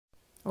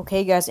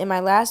Okay guys, in my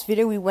last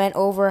video we went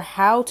over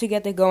how to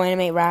get the Go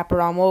Animate wrapper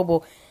on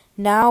mobile.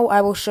 Now I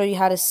will show you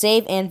how to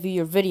save and view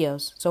your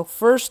videos. So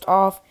first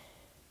off,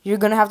 you're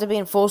going to have to be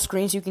in full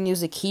screen so you can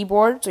use the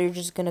keyboard. So you're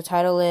just going to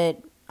title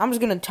it, I'm just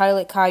going to title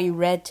it Caillou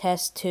Red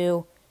Test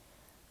 2.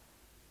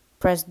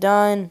 Press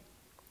done.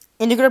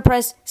 And you're going to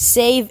press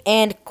save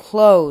and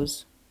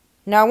close.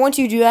 Now once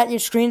you do that, your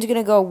screen's going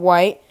to go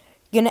white.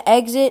 You're going to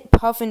exit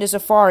Puff into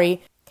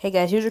Safari. Okay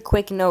guys, here's a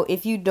quick note.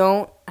 If you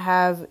don't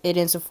have it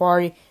in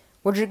Safari,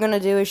 what you're going to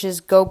do is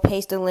just go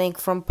paste a link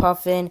from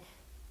Puffin,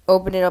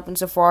 open it up in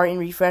Safari, and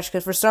refresh,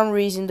 because for some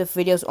reason the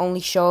videos only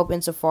show up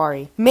in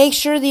Safari. Make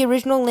sure the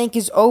original link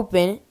is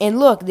open, and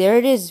look, there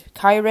it is,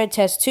 Caillou Red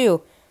Test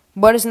 2.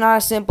 But it's not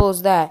as simple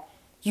as that.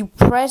 You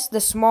press the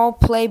small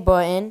play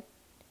button,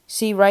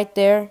 see right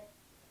there,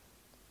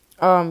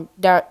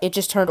 that it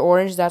just turned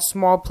orange, that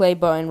small play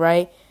button,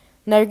 right?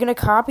 Now you're going to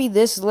copy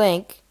this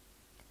link,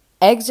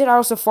 exit out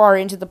of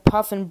Safari into the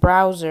Puffin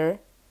browser,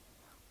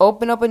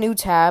 open up a new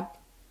tab,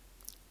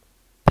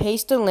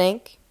 paste the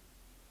link,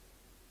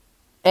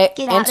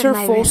 enter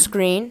full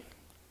screen,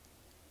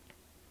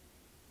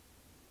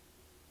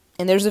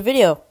 and there's a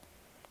video.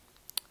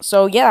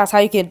 So yeah, that's how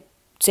you can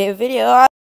save a video.